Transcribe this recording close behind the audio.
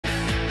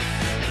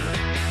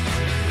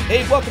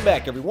Hey, welcome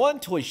back everyone,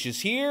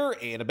 Toyshiz here,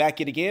 and I'm back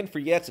yet again for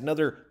yet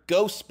another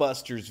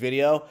Ghostbusters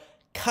video.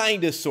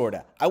 Kinda,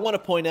 sorta. I want to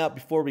point out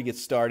before we get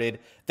started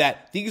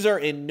that these are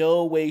in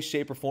no way,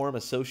 shape, or form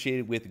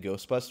associated with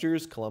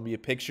Ghostbusters, Columbia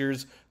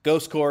Pictures,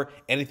 Ghost Corps,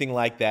 anything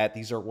like that.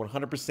 These are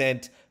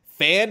 100%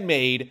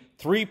 fan-made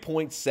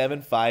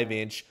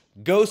 3.75-inch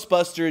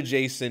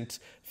Ghostbuster-adjacent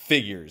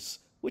figures,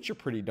 which are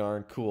pretty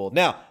darn cool.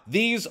 Now,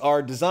 these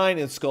are designed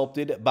and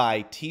sculpted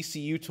by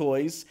TCU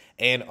Toys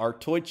and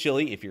ArtToy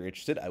Chile. If you're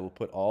interested, I will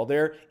put all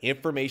their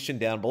information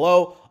down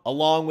below,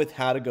 along with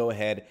how to go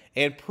ahead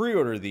and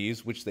pre-order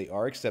these, which they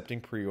are accepting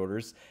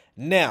pre-orders.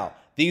 Now,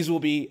 these will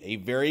be a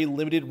very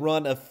limited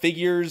run of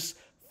figures,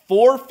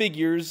 4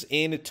 figures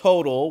in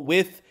total,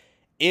 with,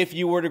 if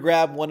you were to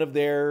grab one of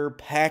their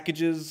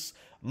packages,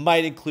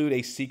 might include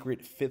a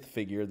secret 5th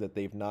figure that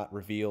they've not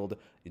revealed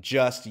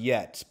just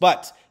yet.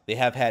 But they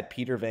have had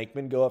Peter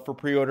Venkman go up for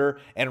pre-order,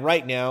 and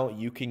right now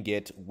you can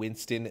get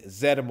Winston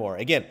Zeddemore.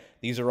 Again,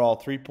 these are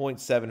all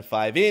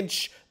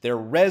 3.75-inch. They're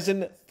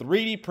resin,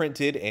 3D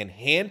printed, and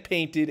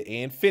hand-painted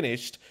and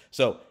finished.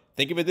 So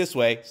think of it this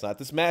way. It's not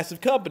this massive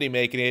company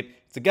making it.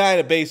 It's a guy in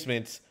a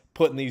basement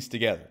putting these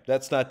together.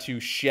 That's not too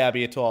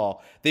shabby at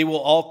all. They will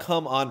all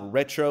come on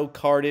retro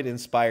carded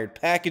inspired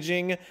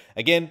packaging.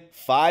 Again,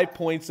 5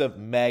 points of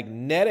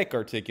magnetic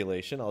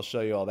articulation. I'll show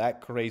you all that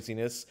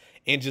craziness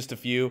in just a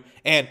few.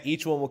 And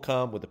each one will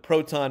come with a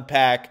proton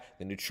pack,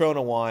 the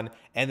Neutrona wand,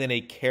 and then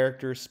a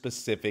character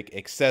specific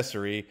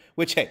accessory,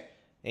 which, hey,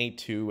 ain't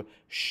too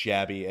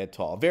shabby at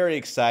all. Very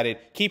excited.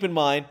 Keep in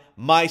mind,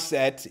 my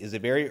set is a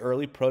very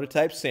early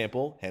prototype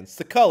sample, hence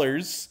the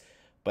colors.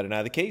 But in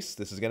either case,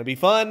 this is going to be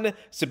fun.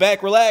 Sit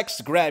back,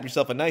 relax, grab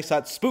yourself a nice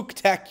hot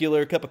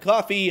spooktacular cup of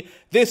coffee.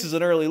 This is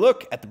an early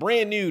look at the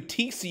brand new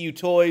TCU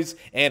Toys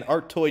and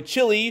ArtToy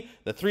Chile,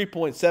 the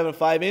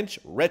 3.75-inch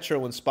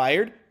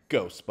retro-inspired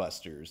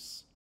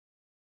Ghostbusters.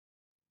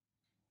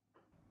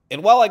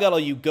 And while I got all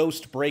you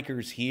ghost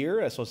breakers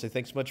here, I just want to say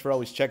thanks so much for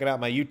always checking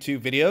out my YouTube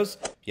videos.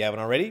 If you haven't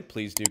already,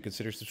 please do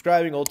consider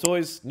subscribing. Old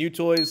toys, new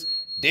toys,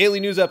 daily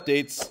news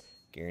updates.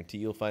 Guarantee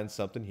you'll find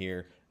something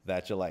here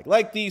that you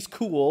like these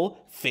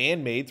cool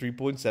fan-made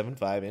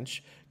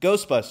 3.75-inch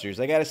Ghostbusters.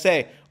 I gotta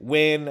say,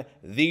 when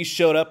these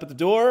showed up at the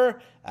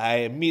door, I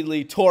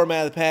immediately tore them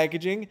out of the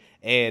packaging,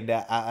 and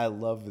I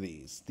love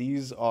these.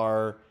 These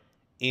are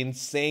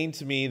insane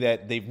to me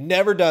that they've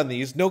never done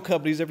these. No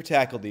company's ever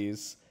tackled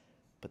these,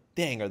 but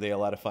dang, are they a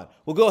lot of fun.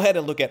 We'll go ahead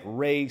and look at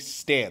Ray's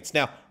stance.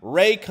 Now,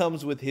 Ray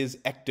comes with his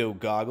ecto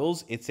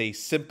goggles. It's a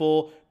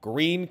simple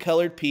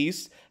green-colored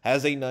piece,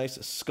 has a nice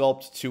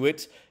sculpt to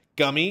it.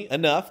 Gummy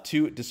enough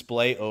to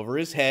display over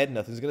his head.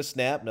 Nothing's going to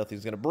snap.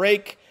 Nothing's going to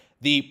break.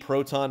 The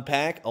proton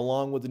pack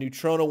along with the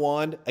Neutrona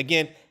wand.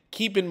 Again,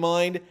 keep in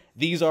mind,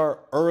 these are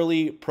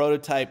early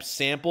prototype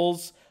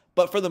samples,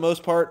 but for the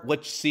most part, what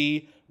you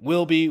see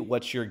will be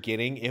what you're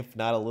getting, if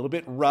not a little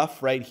bit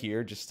rough right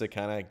here, just to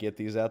kind of get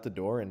these out the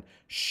door and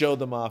show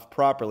them off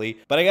properly.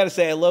 But I got to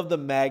say, I love the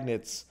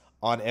magnets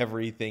on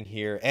everything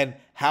here and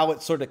how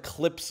it sort of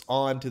clips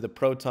onto the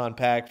proton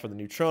pack for the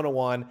Neutrona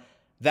wand.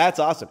 That's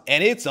awesome.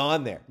 And it's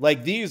on there.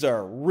 Like, these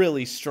are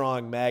really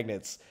strong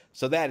magnets.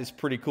 So that is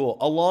pretty cool.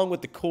 Along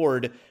with the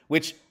cord,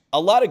 which a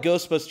lot of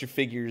Ghostbuster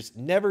figures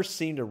never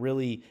seem to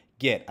really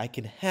get. I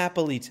can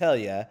happily tell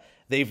you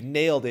they've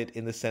nailed it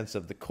in the sense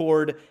of the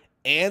cord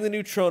and the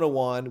Neutrona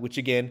wand, which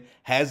again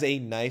has a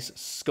nice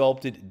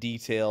sculpted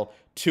detail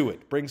to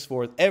it. Brings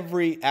forth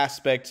every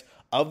aspect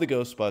of the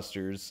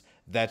Ghostbusters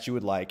that you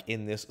would like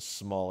in this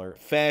smaller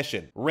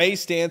fashion. Ray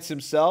stands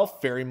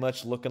himself, very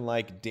much looking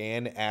like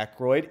Dan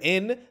Aykroyd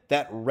in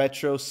that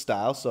retro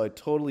style, so I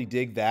totally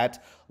dig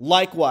that.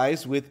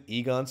 Likewise with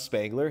Egon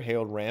Spengler,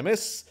 Harold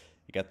Ramis.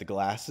 You got the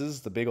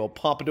glasses, the big old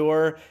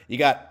pompadour. You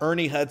got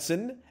Ernie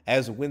Hudson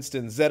as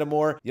Winston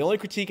Zeddemore. The only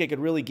critique I could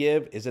really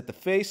give is that the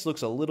face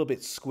looks a little bit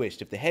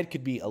squished. If the head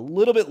could be a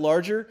little bit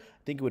larger,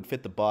 I think it would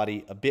fit the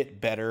body a bit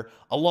better,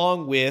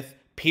 along with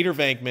Peter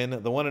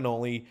Venkman, the one and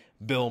only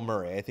Bill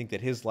Murray. I think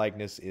that his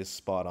likeness is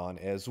spot on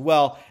as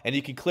well. And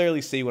you can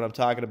clearly see what I'm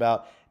talking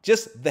about.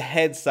 Just the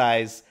head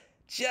size,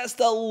 just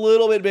a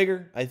little bit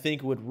bigger, I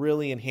think would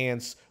really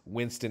enhance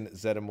Winston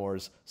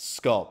Zeddemore's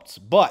sculpt.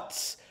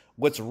 But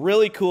what's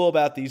really cool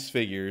about these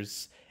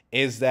figures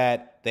is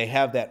that they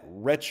have that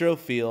retro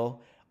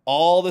feel.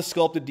 All the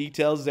sculpted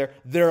details there.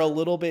 They're a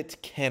little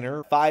bit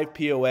Kenner, 5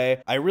 POA.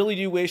 I really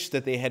do wish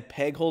that they had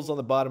peg holes on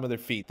the bottom of their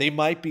feet. They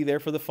might be there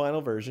for the final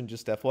version,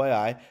 just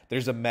FYI.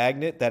 There's a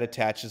magnet that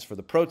attaches for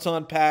the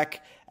proton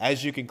pack.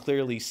 As you can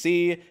clearly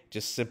see,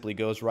 just simply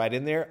goes right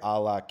in there, a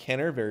la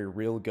Kenner, very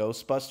real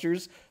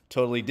Ghostbusters.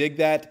 Totally dig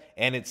that,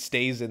 and it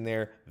stays in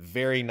there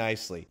very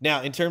nicely.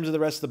 Now, in terms of the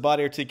rest of the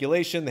body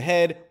articulation, the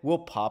head will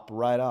pop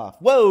right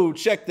off. Whoa,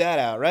 check that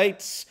out, right?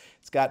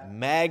 It's got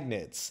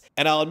magnets.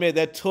 And I'll admit,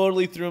 that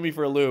totally threw me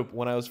for a loop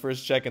when I was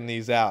first checking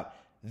these out.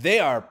 They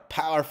are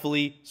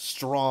powerfully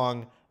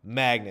strong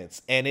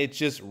magnets, and it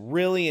just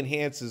really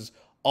enhances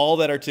all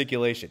that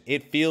articulation.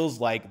 It feels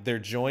like they're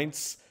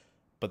joints,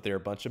 but they're a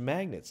bunch of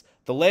magnets.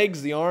 The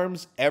legs, the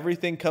arms,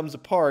 everything comes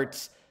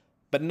apart,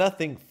 but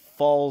nothing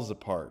falls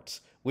apart,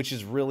 which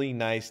is really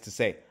nice to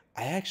say.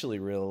 I actually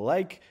really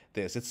like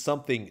this. It's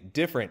something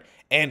different.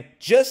 And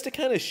just to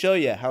kind of show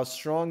you how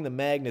strong the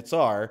magnets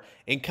are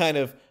and kind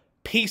of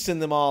piecing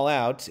them all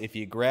out, if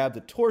you grab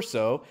the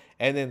torso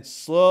and then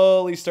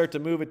slowly start to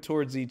move it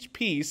towards each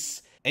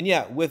piece, and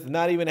yeah, with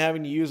not even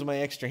having to use my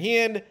extra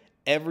hand,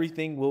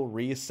 everything will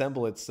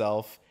reassemble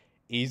itself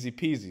easy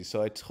peasy.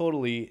 So I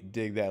totally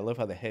dig that. I love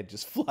how the head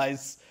just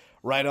flies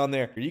right on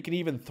there. You can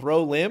even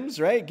throw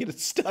limbs, right? Get it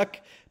stuck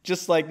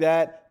just like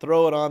that,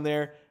 throw it on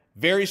there.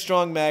 Very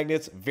strong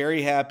magnets,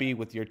 very happy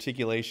with the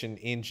articulation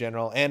in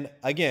general. And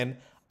again,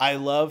 I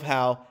love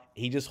how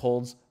he just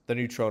holds the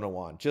Neutrona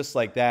wand. Just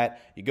like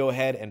that, you go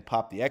ahead and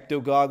pop the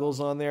Ecto goggles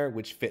on there,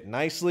 which fit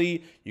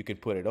nicely. You can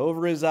put it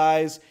over his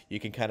eyes. You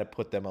can kind of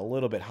put them a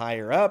little bit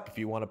higher up if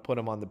you want to put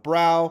them on the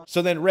brow.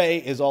 So then Ray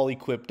is all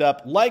equipped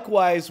up.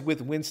 Likewise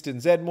with Winston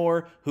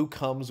Zedmore, who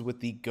comes with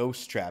the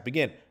Ghost Trap.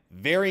 Again,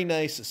 very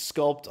nice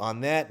sculpt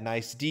on that,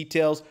 nice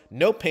details.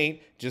 No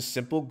paint, just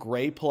simple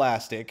gray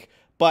plastic.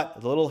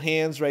 But the little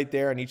hands right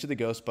there on each of the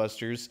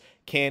Ghostbusters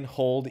can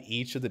hold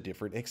each of the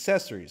different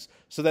accessories.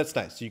 So that's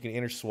nice. So you can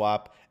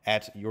interswap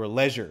at your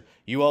leisure.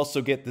 You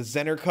also get the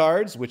Zener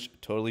cards, which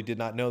totally did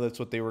not know that's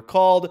what they were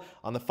called.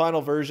 On the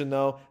final version,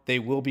 though, they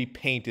will be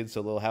painted.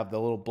 So they'll have the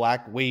little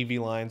black wavy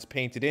lines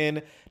painted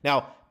in.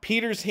 Now,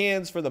 Peter's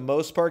hands, for the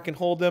most part, can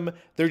hold them.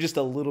 They're just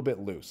a little bit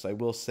loose. I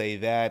will say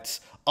that,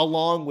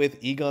 along with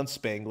Egon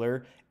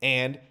Spengler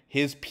and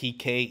his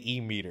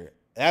PKE meter.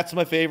 That's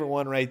my favorite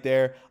one right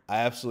there. I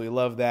absolutely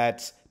love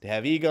that. To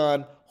have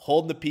Egon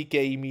holding the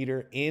PKE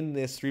meter in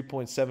this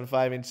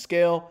 3.75-inch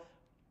scale,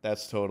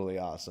 that's totally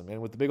awesome.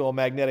 And with the big old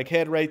magnetic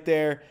head right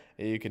there,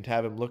 you can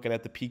have him looking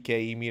at the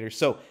PKE meter.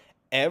 So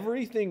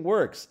everything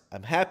works.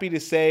 I'm happy to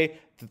say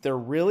that there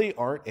really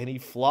aren't any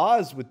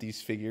flaws with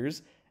these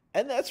figures,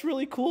 and that's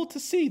really cool to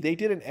see. They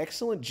did an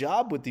excellent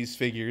job with these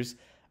figures.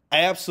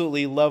 I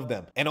absolutely love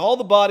them. And all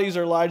the bodies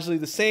are largely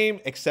the same,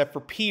 except for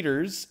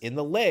Peter's in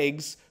the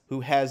legs, who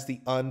has the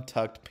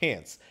untucked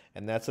pants.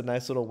 And that's a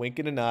nice little wink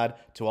and a nod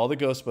to all the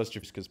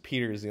Ghostbusters, because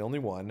Peter is the only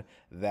one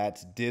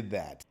that did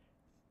that.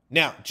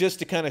 Now, just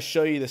to kind of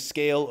show you the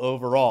scale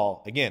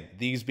overall, again,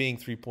 these being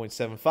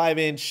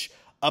 3.75-inch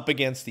up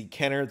against the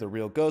Kenner, the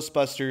Real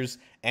Ghostbusters,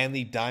 and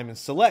the Diamond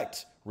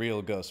Select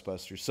Real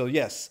Ghostbusters. So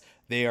yes,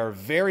 they are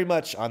very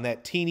much on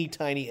that teeny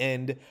tiny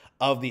end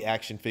of the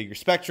action figure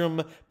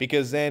spectrum,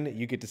 because then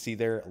you get to see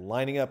they're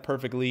lining up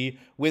perfectly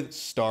with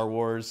Star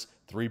Wars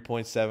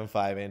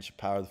 3.75-inch,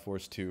 Power of the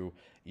Force 2,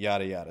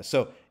 yada yada.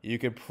 So you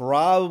could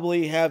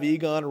probably have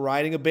Egon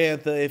riding a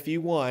Bantha if you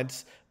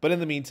want, but in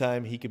the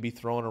meantime, he could be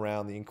throwing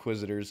around the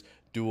Inquisitor's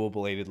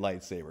dual-bladed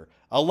lightsaber.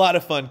 A lot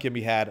of fun can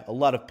be had, a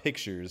lot of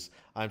pictures,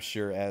 I'm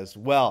sure, as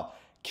well.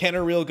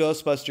 Kenner Real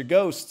Ghostbuster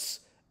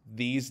Ghosts,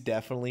 these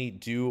definitely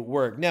do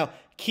work. Now,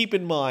 keep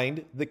in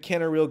mind, the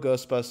Kenner Real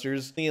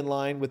Ghostbusters in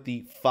line with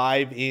the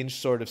 5-inch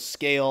sort of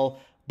scale,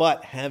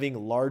 but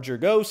having larger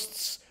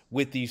ghosts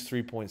with these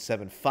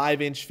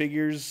 3.75-inch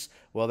figures,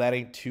 well, that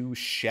ain't too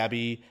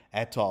shabby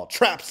at all.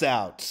 Traps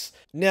out!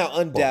 Now,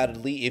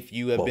 undoubtedly, if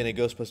you have been a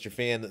Ghostbuster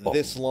fan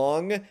this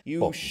long,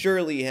 you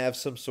surely have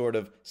some sort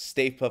of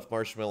Stay Puft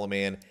Marshmallow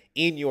Man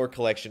in your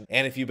collection.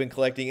 And if you've been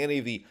collecting any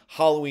of the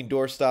Halloween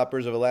door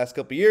stoppers over the last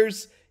couple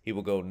years, he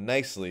will go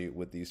nicely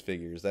with these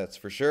figures, that's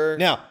for sure.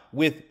 Now,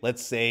 with,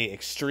 let's say,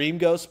 Extreme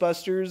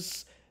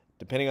Ghostbusters,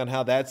 depending on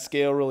how that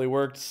scale really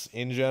works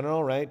in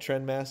general, right?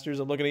 Trendmasters,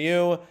 I'm looking at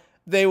you.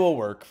 They will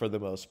work for the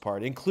most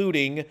part,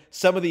 including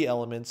some of the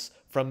elements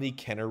from the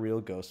Kenner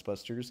Real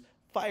Ghostbusters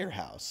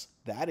Firehouse.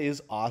 That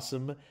is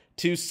awesome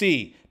to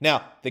see.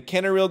 Now, the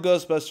Kenner Real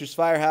Ghostbusters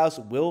Firehouse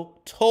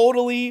will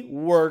totally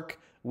work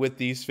with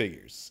these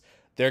figures.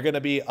 They're going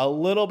to be a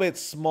little bit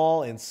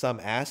small in some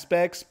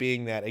aspects,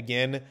 being that,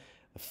 again,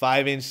 the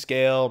 5-inch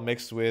scale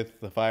mixed with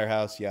the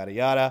Firehouse, yada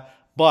yada.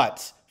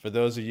 But for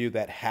those of you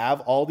that have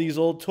all these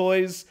old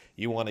toys,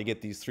 you want to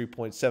get these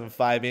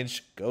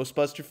 3.75-inch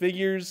Ghostbuster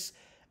figures,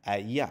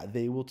 yeah,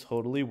 they will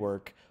totally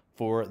work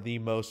for the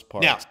most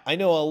part. Now, I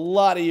know a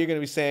lot of you are going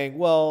to be saying,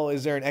 well,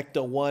 is there an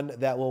Ecto 1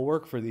 that will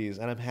work for these?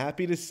 And I'm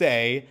happy to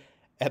say,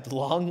 at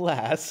long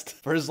last,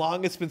 for as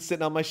long as it's been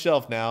sitting on my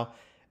shelf now,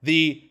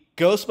 the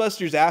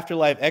Ghostbusters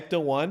Afterlife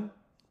Ecto 1,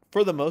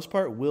 for the most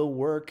part, will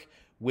work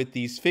with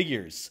these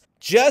figures.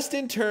 Just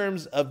in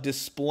terms of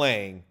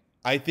displaying,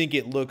 I think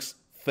it looks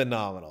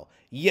phenomenal.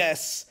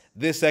 Yes,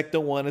 this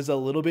Ecto 1 is a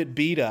little bit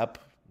beat up.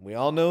 We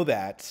all know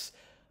that.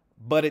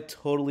 But it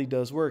totally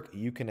does work.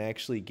 You can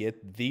actually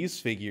get these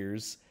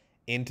figures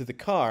into the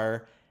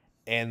car,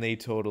 and they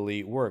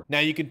totally work. Now,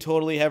 you can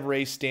totally have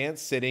Ray Stantz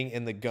sitting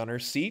in the gunner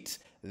seat.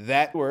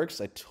 That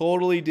works. I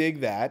totally dig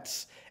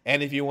that.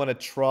 And if you want to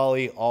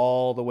trolley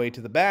all the way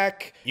to the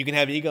back, you can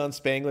have Egon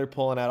Spengler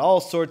pulling out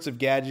all sorts of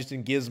gadgets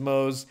and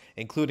gizmos,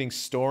 including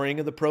storing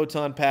of the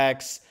proton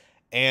packs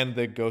and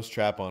the ghost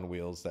trap on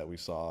wheels that we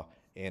saw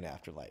in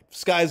Afterlife.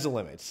 Sky's the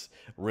limit,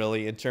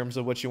 really, in terms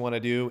of what you want to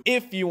do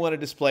if you want to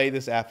display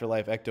this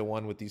Afterlife Ecto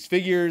 1 with these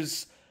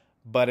figures.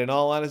 But in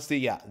all honesty,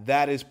 yeah,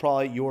 that is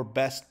probably your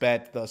best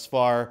bet thus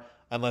far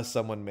unless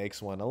someone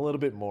makes one a little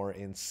bit more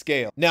in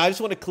scale. Now, I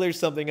just want to clear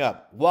something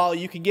up. While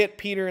you can get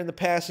Peter in the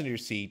passenger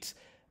seat,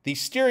 the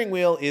steering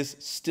wheel is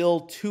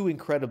still too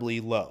incredibly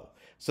low.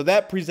 So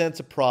that presents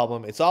a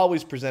problem. It's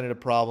always presented a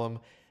problem,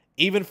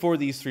 even for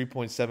these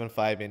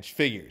 3.75-inch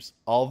figures.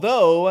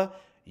 Although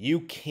you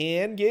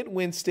can get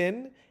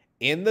Winston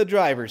in the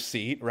driver's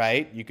seat,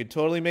 right? You could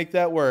totally make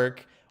that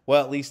work.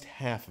 Well, at least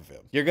half of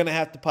him. You're going to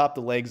have to pop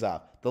the legs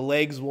off. The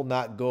legs will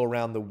not go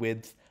around the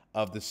width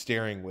of the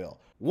steering wheel.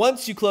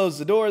 Once you close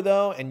the door,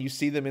 though, and you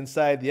see them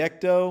inside the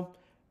Ecto,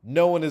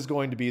 no one is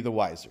going to be the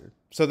wiser.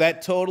 So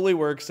that totally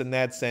works in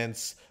that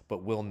sense,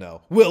 but we'll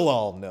know. We'll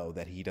all know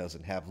that he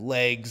doesn't have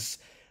legs.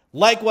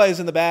 Likewise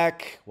in the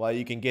back, while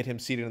you can get him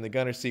seated in the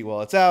gunner seat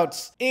while it's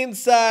out,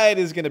 inside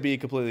is going to be a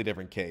completely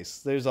different case.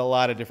 There's a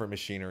lot of different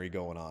machinery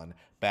going on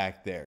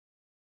back there.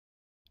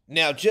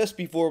 Now, just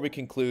before we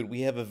conclude,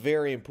 we have a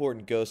very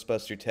important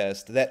Ghostbuster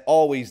test that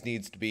always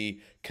needs to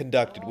be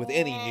conducted with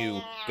any new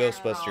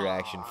Ghostbuster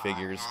action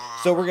figures.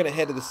 So we're going to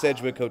head to the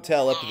Sedgwick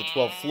Hotel up to the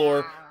 12th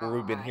floor, where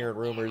we've been hearing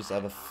rumors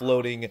of a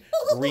floating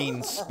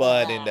green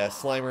spud and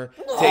Slimer.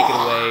 Take it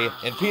away.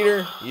 And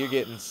Peter, you're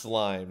getting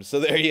slimed. So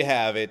there you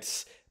have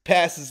it.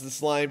 Passes the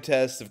slime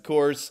test, of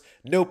course.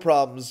 No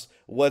problems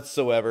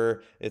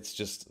whatsoever. It's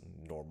just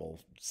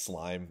normal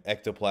slime,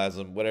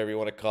 ectoplasm, whatever you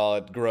want to call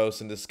it.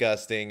 Gross and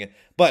disgusting.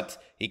 But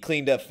he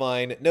cleaned up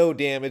fine. No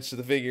damage to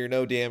the figure.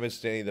 No damage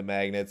to any of the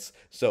magnets.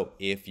 So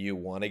if you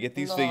want to get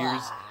these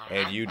figures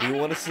and you do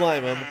want to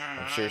slime them,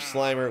 I'm sure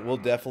Slimer will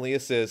definitely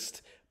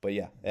assist. But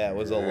yeah, that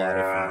was a lot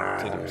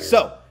of fun to do.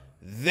 So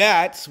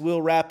that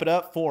will wrap it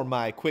up for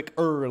my quick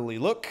early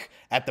look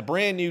at the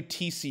brand new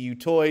TCU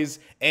Toys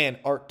and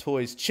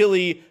ArtToys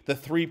Chile, the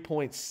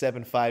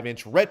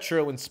 3.75-inch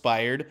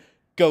retro-inspired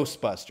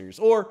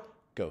Ghostbusters, or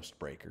Ghost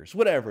Breakers,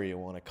 whatever you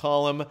want to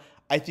call them.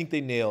 I think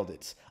they nailed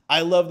it.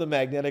 I love the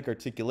magnetic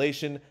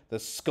articulation. The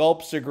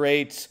sculpts are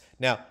great.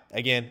 Now,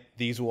 again,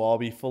 these will all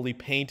be fully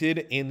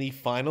painted in the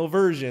final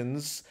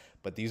versions,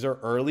 but these are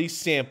early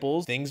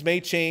samples. Things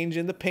may change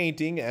in the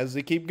painting as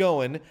they keep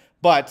going,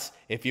 but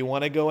if you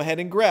want to go ahead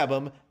and grab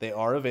them, they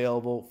are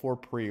available for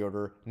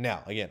pre-order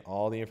now. Again,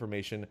 all the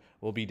information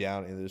will be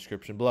down in the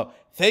description below.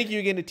 Thank you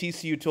again to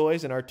TCU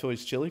Toys and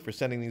ArtToys Chile for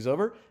sending these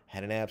over.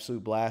 Had an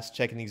absolute blast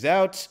checking these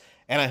out,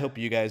 and I hope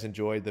you guys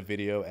enjoyed the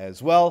video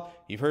as well.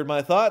 You've heard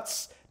my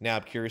thoughts. Now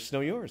I'm curious to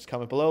know yours.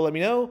 Comment below, let me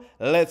know.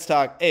 Let's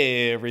talk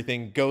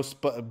everything Ghost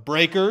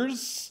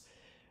Breakers.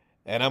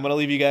 And I'm going to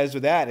leave you guys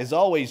with that. As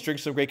always, drink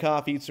some great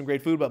coffee, eat some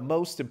great food, but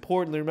most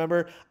importantly,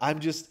 remember, I'm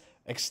just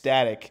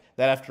ecstatic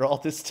that after all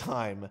this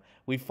time,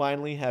 we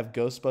finally have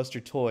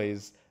Ghostbuster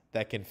toys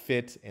that can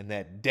fit in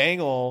that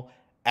dang ol'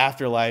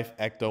 Afterlife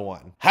Ecto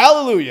 1.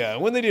 Hallelujah!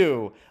 When they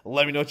do,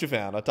 let me know what you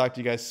found. I'll talk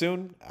to you guys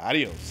soon.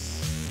 Adios.